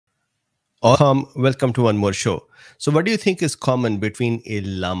Welcome to one more show. So, what do you think is common between a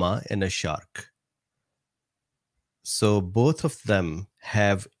llama and a shark? So, both of them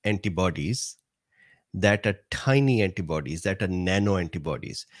have antibodies that are tiny antibodies, that are nano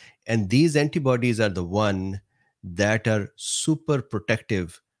antibodies. And these antibodies are the one that are super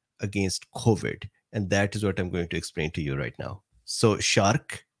protective against COVID. And that is what I'm going to explain to you right now. So,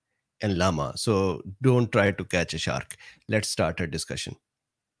 shark and llama. So, don't try to catch a shark. Let's start our discussion.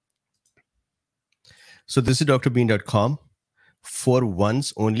 So, this is Drbeen.com. For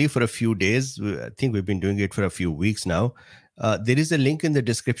once, only for a few days. I think we've been doing it for a few weeks now. There is a link in the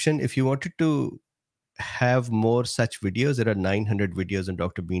description. If you wanted to have more such videos, there are 900 videos on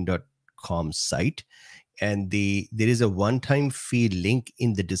Drbeen.com site. And there is a one-time fee link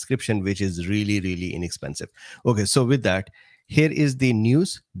in the description, which is really, really inexpensive. Okay, so with that, here is the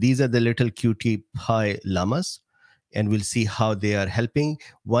news. These are the little cutie pie llamas, and we'll see how they are helping.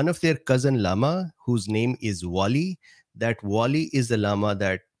 One of their cousin llama, whose name is Wally, that Wally is the llama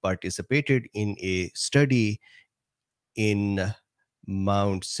that participated in a study in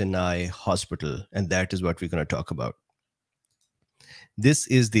Mount Sinai Hospital, and that is what we're going to talk about. This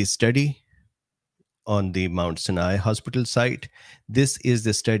is the study on the Mount Sinai Hospital site. This is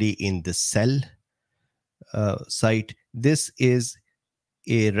the study in the cell site. This is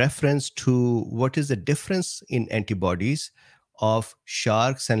a reference to what is the difference in antibodies of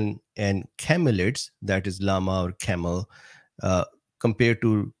sharks and camelids, that is llama or camel, compared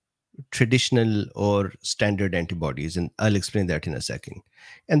to traditional or standard antibodies. And I'll explain that in a second.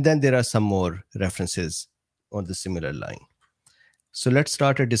 And then there are some more references on the similar line. So let's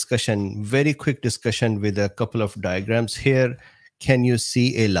start a discussion, very quick discussion with a couple of diagrams here. Can you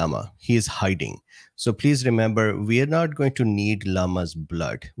see a llama? He is hiding. So please remember, we are not going to need llama's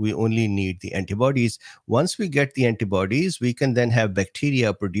blood. We only need the antibodies. Once we get the antibodies, we can then have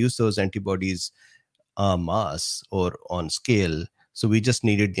bacteria produce those antibodies en masse or on scale. So we just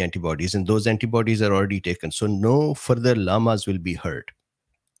needed the antibodies, and those antibodies are already taken. So no further llamas will be hurt.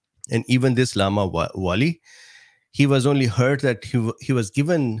 And even this llama, Wally, he was only hurt that he was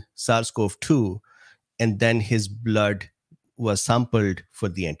given SARS-CoV-2, and then his blood was sampled for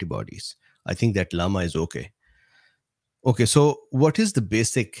the antibodies. I think that llama is okay. Okay, so what is the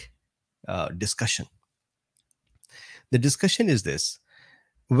basic discussion? The discussion is this.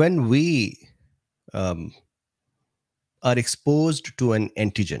 When we are exposed to an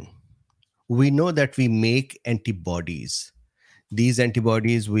antigen, we know that we make antibodies. These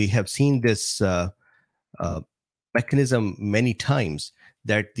antibodies, we have seen this mechanism many times,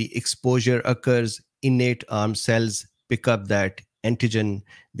 that the exposure occurs, innate arm cells pick up that antigen,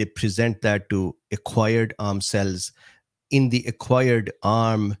 they present that to acquired arm cells. In the acquired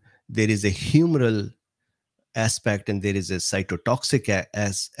arm, there is a humoral aspect and there is a cytotoxic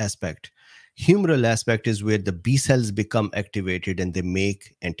aspect. Humoral aspect is where the B cells become activated and they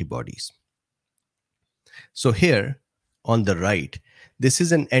make antibodies. So here on the right, this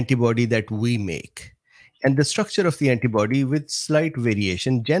is an antibody that we make. And the structure of the antibody with slight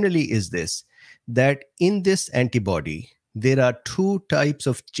variation generally is this, that in this antibody, there are two types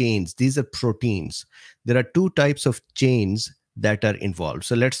of chains. These are proteins. There are two types of chains that are involved.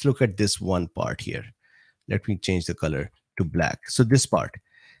 So let's look at this one part here. Let me change the color to black. So this part.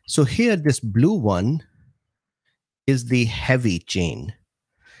 So here, this blue one is the heavy chain.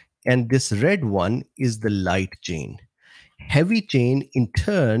 And this red one is the light chain. Heavy chain, in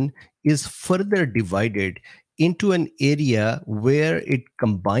turn, is further divided into an area where it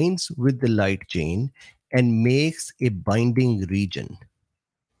combines with the light chain and makes a binding region.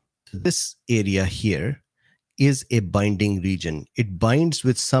 This area here is a binding region. It binds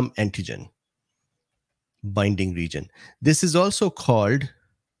with some antigen. Binding region. This is also called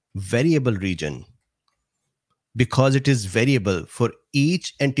variable region because it is variable for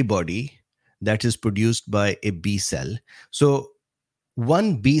each antibody that is produced by a B cell. So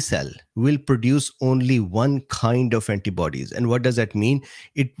one B cell will produce only one kind of antibodies. And what does that mean?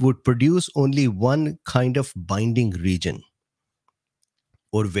 It would produce only one kind of binding region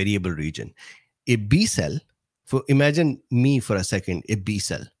or variable region. A B cell, imagine me for a second, a B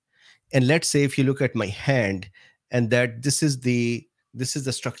cell. And let's say if you look at my hand, and that this is the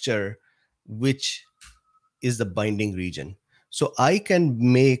structure which is the binding region. So I can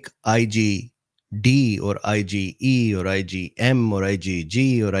make IgD or IgE or IgM or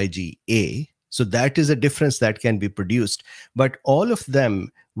IgG or IgA. So that is a difference that can be produced. But all of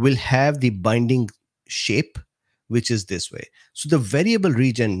them will have the binding shape, which is this way. So the variable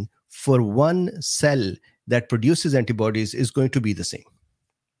region for one cell that produces antibodies is going to be the same.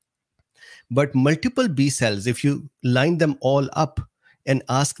 But multiple B cells, if you line them all up and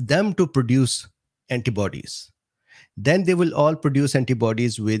ask them to produce antibodies. Then they will all produce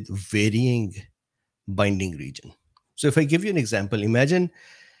antibodies with varying binding region. So if I give you an example, imagine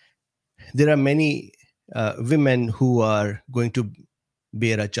there are many women who are going to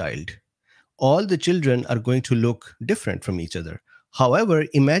bear a child. All the children are going to look different from each other. However,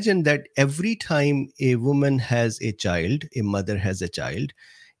 imagine that every time a woman has a child, a mother has a child,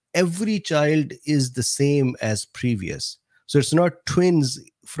 every child is the same as previous. So it's not twins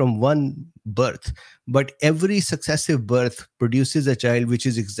from one birth, but every successive birth produces a child which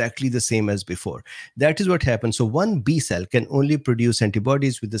is exactly the same as before. That is what happens. So one B cell can only produce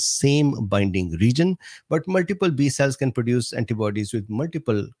antibodies with the same binding region, but multiple B cells can produce antibodies with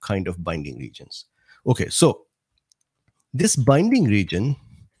multiple kind of binding regions. Okay, so this binding region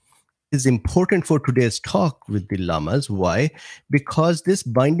is important for today's talk with the llamas. Why? Because this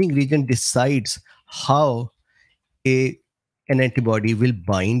binding region decides how an antibody will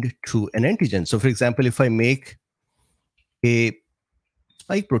bind to an antigen. So for example, if I make a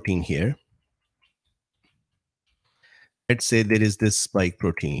spike protein here, let's say there is this spike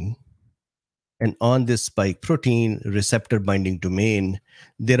protein, and on this spike protein receptor binding domain,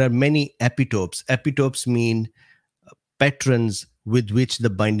 there are many epitopes. Epitopes mean patterns with which the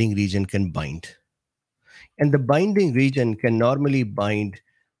binding region can bind. And the binding region can normally bind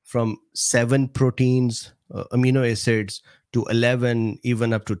from 7 proteins, amino acids, to 11,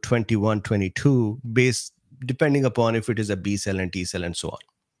 even up to 21, 22, based depending upon if it is a B cell and T cell and so on.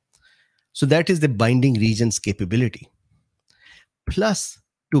 So that is the binding region's capability. Plus,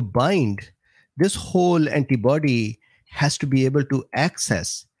 to bind, this whole antibody has to be able to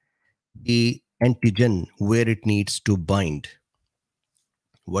access the antigen where it needs to bind.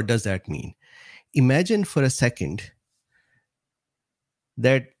 What does that mean? Imagine for a second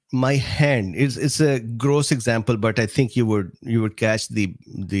that my hand is, it's a gross example, but I think you would catch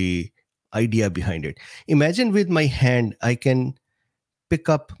the idea behind it. Imagine with my hand I can pick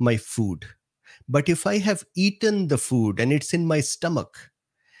up my food, but if I have eaten the food and it's in my stomach,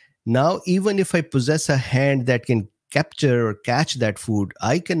 now even if I possess a hand that can capture or catch that food,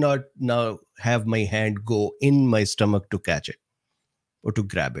 I cannot now have my hand go in my stomach to catch it or to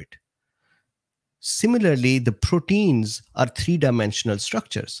grab it. Similarly, the proteins are 3-dimensional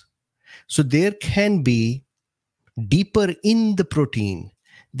structures. So there can be deeper in the protein,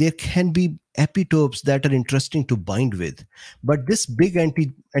 there can be epitopes that are interesting to bind with. But this big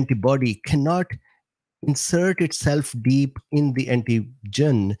antibody cannot insert itself deep in the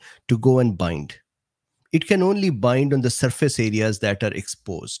antigen to go and bind. It can only bind on the surface areas that are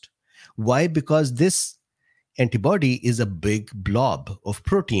exposed. Why? Because this antibody is a big blob of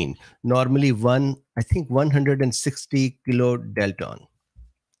protein, normally 160 kilodalton.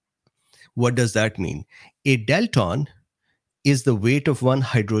 What does that mean? A dalton is the weight of one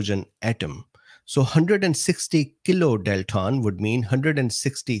hydrogen atom. So 160 kilodalton would mean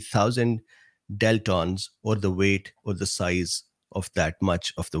 160,000 daltons, or the weight or the size of that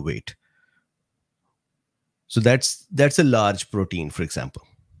much of the weight. So that's a large protein, for example.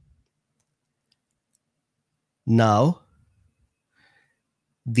 Now,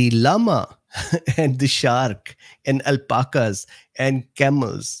 the llama and the shark and alpacas and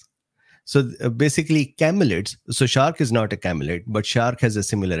camels. So basically camelids, so shark is not a camelid, but shark has a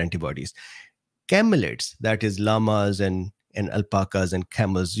similar antibodies. Camelids, that is llamas and alpacas and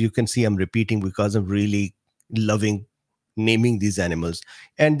camels, you can see I'm repeating because I'm really loving naming these animals.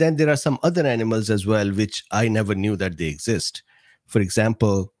 And then there are some other animals as well, which I never knew that they exist. For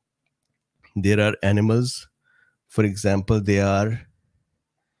example, there are animals, for example, these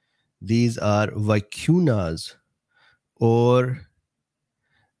are vicunas, or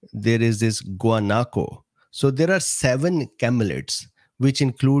there is this guanaco. So there are 7 camelids, which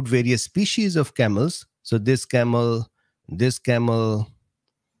include various species of camels. So this camel, this camel,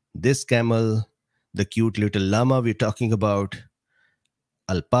 this camel, the cute little llama we're talking about,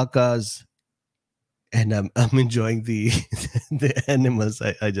 alpacas, and I'm enjoying the animals.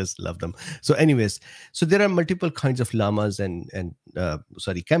 I just love them. So anyways, so there are multiple kinds of llamas and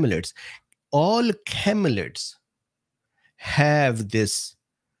camelids. All camelids have this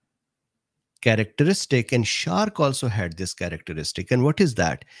characteristic, and shark also had this characteristic. And what is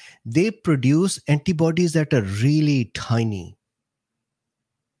that? They produce antibodies that are really tiny.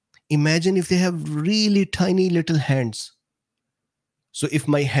 Imagine if they have really tiny little hands. So if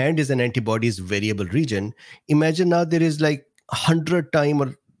my hand is an antibody's variable region, imagine now there is like 100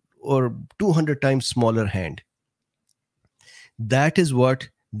 times or 200 times smaller hand. That is what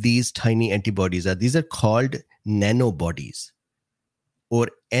these tiny antibodies are. These are called nanobodies, or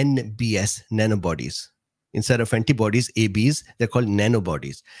NBS, nanobodies. Instead of antibodies, ABs, they're called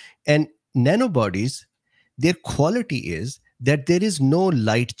nanobodies. And nanobodies, their quality is that there is no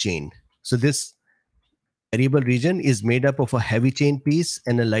light chain. So this variable region is made up of a heavy chain piece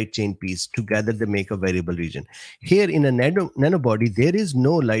and a light chain piece. Together, they make a variable region. Here in a nanobody, there is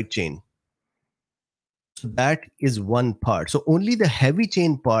no light chain. So that is one part. So only the heavy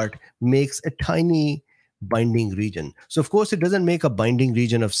chain part makes a tiny binding region. So of course, it doesn't make a binding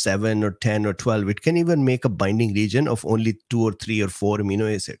region of 7 or 10 or 12. It can even make a binding region of only 2 or 3 or 4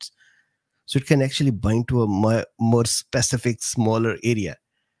 amino acids. So it can actually bind to a more specific, smaller area.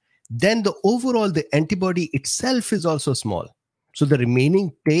 Then the overall, the antibody itself is also small. So the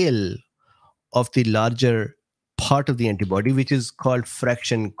remaining tail of the larger part of the antibody, which is called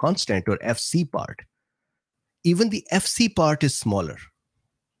fraction constant or FC part, even the FC part is smaller.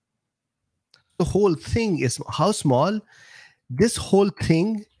 The whole thing is how small? This whole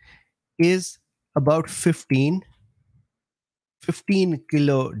thing is about 15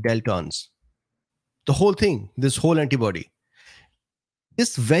 kilodaltons. The whole thing, this whole antibody.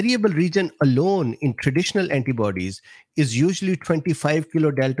 This variable region alone in traditional antibodies is usually 25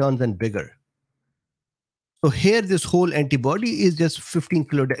 kilodaltons and bigger. So here, this whole antibody is just 15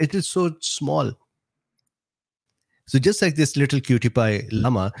 kilodaltons. It is so small. So just like this little cutie pie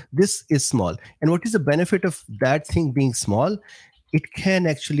llama, this is small. And what is the benefit of that thing being small? It can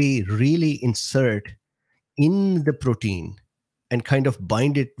actually really insert in the protein and kind of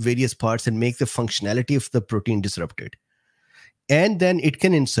bind it various parts and make the functionality of the protein disrupted. And then it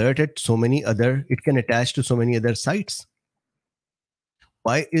can insert at it can attach to so many other sites.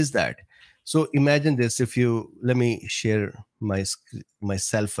 Why is that? So imagine this. Let me share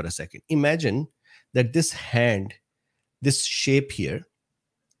myself for a second. Imagine that this hand, this shape here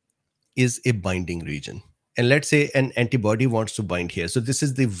is a binding region. And let's say an antibody wants to bind here. So this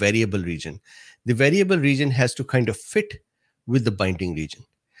is the variable region. The variable region has to kind of fit with the binding region.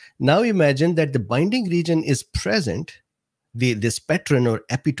 Now imagine that the binding region is present, this patron or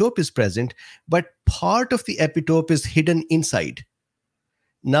epitope is present, but part of the epitope is hidden inside.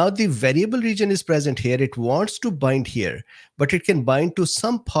 Now the variable region is present here. It wants to bind here, but it can bind to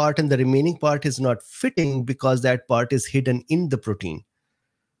some part and the remaining part is not fitting because that part is hidden in the protein.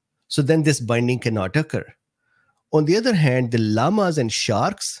 So then this binding cannot occur. On the other hand, the llamas and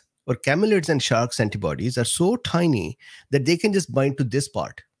sharks or camelids and sharks antibodies are so tiny that they can just bind to this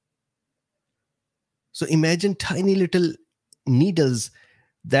part. So imagine tiny little needles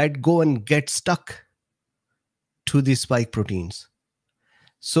that go and get stuck to the spike proteins.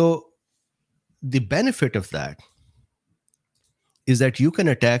 So the benefit of that is that you can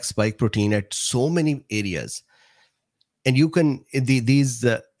attack spike protein at so many areas, and these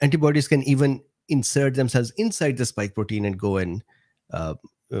antibodies can even insert themselves inside the spike protein and go and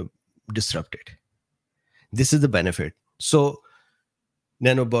disrupt it. This is the benefit. So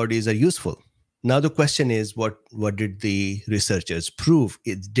nanobodies are useful. Now the question is, what did the researchers prove?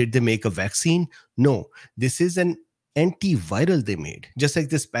 Did they make a vaccine? No, this is an antiviral they made, just like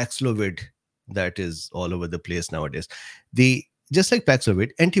this Paxlovid that is all over the place nowadays. Just like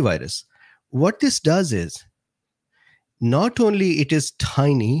Paxlovid, antivirus. What this does is, not only it is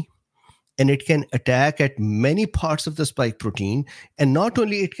tiny and it can attack at many parts of the spike protein, and not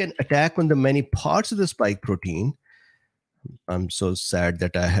only it can attack on the many parts of the spike protein. I'm so sad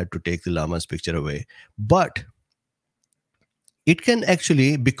that I had to take the llama's picture away, but it can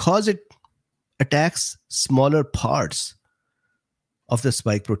actually, because it attacks smaller parts of the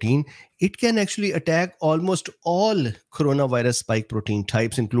spike protein, it can actually attack almost all coronavirus spike protein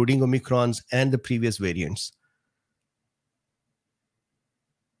types, including Omicrons and the previous variants.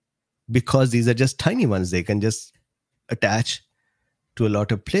 Because these are just tiny ones, they can just attach to a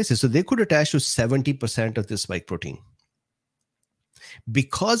lot of places. So they could attach to 70% of the spike protein.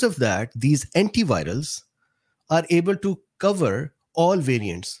 Because of that, these antivirals are able to cover all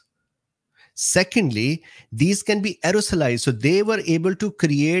variants. Secondly, these can be aerosolized. So they were able to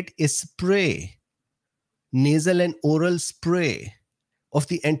create a spray, nasal and oral spray of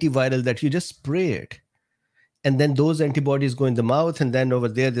the antiviral that you just spray it. And then those antibodies go in the mouth, and then over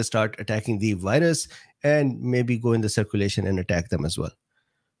there, they start attacking the virus and maybe go in the circulation and attack them as well.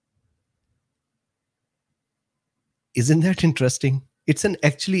 Isn't that interesting? It's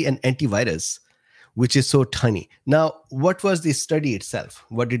actually an antivirus, which is so tiny. Now, what was the study itself?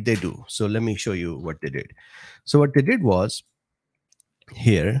 What did they do? So let me show you what they did. So what they did was,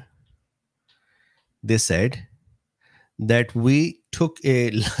 here, they said that we took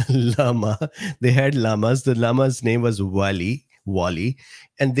a llama. They had llamas. The llama's name was Wally,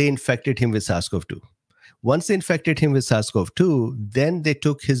 and they infected him with SARS-CoV-2. Once they infected him with SARS-CoV-2, then they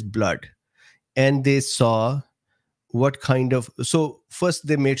took his blood and they saw what kind of, so first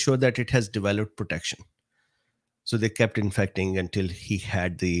they made sure that it has developed protection. So they kept infecting until he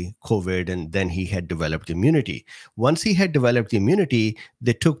had the COVID, and then he had developed immunity. Once he had developed immunity,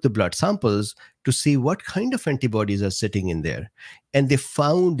 they took the blood samples to see what kind of antibodies are sitting in there. And they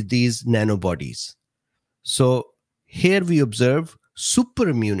found these nanobodies. So here we observe super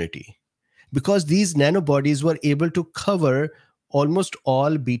immunity because these nanobodies were able to cover almost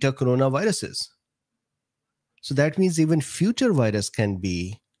all beta coronaviruses. So that means even future virus can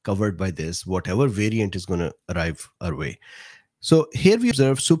be covered by this, whatever variant is going to arrive our way. So here we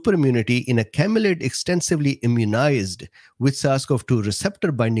observe superimmunity in a camelid extensively immunized with SARS-CoV-2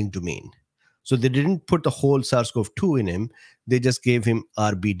 receptor binding domain. So they didn't put the whole SARS-CoV-2 in him. They just gave him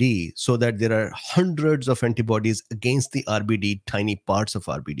RBD so that there are hundreds of antibodies against the RBD, tiny parts of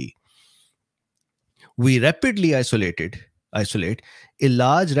RBD. We rapidly isolate a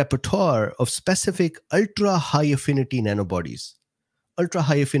large repertoire of specific ultra high affinity nanobodies. Ultra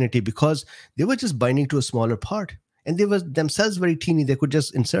high affinity because they were just binding to a smaller part, and they were themselves very teeny. They could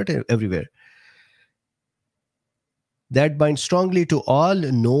just insert it everywhere. That bind strongly to all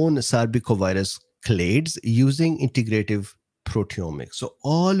known sarbecovirus clades using integrative proteomics. So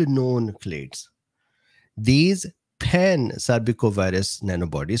all known clades. These pan-sarbecovirus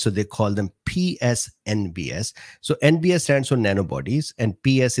nanobodies, so they call them PSNBS. So NBS stands for nanobodies, and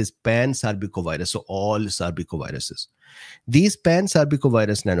PS is pan-sarbecovirus, so all sarbecoviruses. These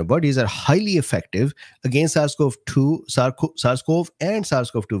pan-sarbecovirus nanobodies are highly effective against SARS-CoV-2, SARS-CoV and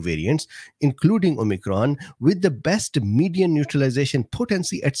SARS-CoV-2 variants, including Omicron, with the best median neutralization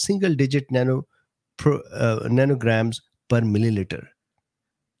potency at single-digit nanograms per milliliter.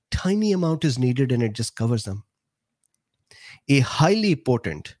 Tiny amount is needed and it just covers them. A highly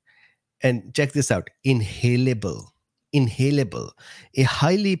potent, and check this out, inhalable, a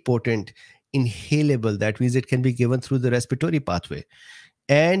highly potent inhalable, that means it can be given through the respiratory pathway,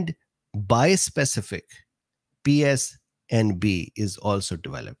 and bispecific PSNB is also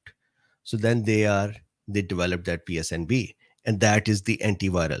developed. So then they developed that PSNB, and that is the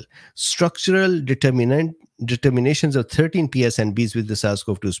antiviral. Structural determinations of 13 PSNBs with the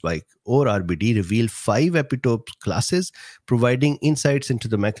SARS-CoV-2 spike or RBD reveal 5 epitope classes, providing insights into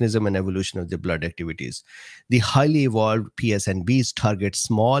the mechanism and evolution of the blood activities. The highly evolved PSNBs target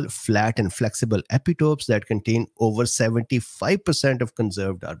small, flat, and flexible epitopes that contain over 75% of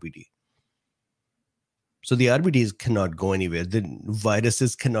conserved RBD. So the RBDs cannot go anywhere. The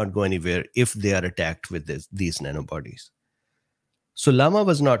viruses cannot go anywhere if they are attacked with these nanobodies. So Llama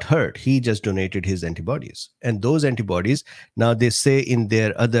was not hurt. He just donated his antibodies. And those antibodies, now they say in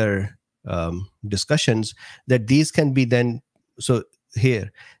their other discussions that these can be then, so here,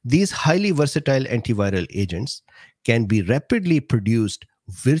 these highly versatile antiviral agents can be rapidly produced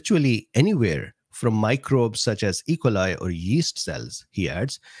virtually anywhere from microbes such as E. coli or yeast cells, he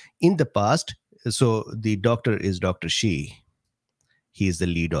adds. In the past, so the doctor is Dr. Shi. He is the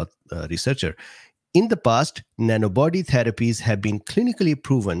lead researcher. In the past, nanobody therapies have been clinically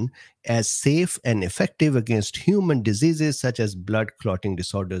proven as safe and effective against human diseases such as blood clotting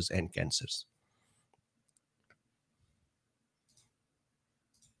disorders and cancers.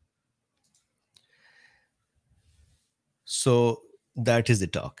 So that is the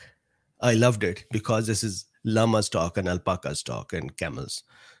talk. I loved it because this is llama's talk and alpaca's talk and camels.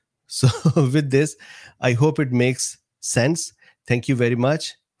 So with this, I hope it makes sense. Thank you very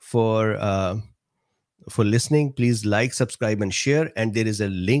much for listening. Please like, subscribe, and share. And there is a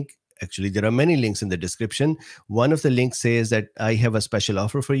link. Actually, there are many links in the description. One of the links says that I have a special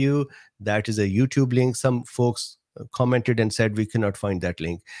offer for you. That is a YouTube link. Some folks commented and said we cannot find that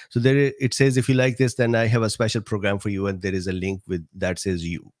link. So there it says, if you like this, then I have a special program for you. And there is a link with that says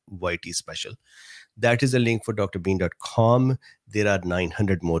YT special. That is a link for drbeen.com. There are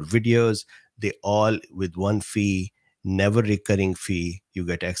 900 more videos. They all with one fee, never recurring fee. You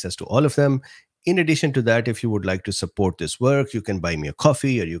get access to all of them. In addition to that, if you would like to support this work, you can buy me a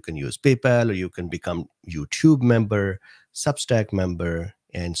coffee, or you can use PayPal, or you can become YouTube member, Substack member,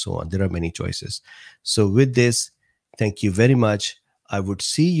 and so on. There are many choices. So with this, thank you very much. I would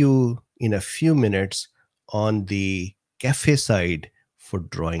see you in a few minutes on the cafe side for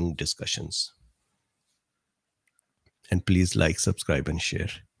drawing discussions. And please like, subscribe, and share.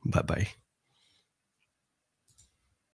 Bye-bye.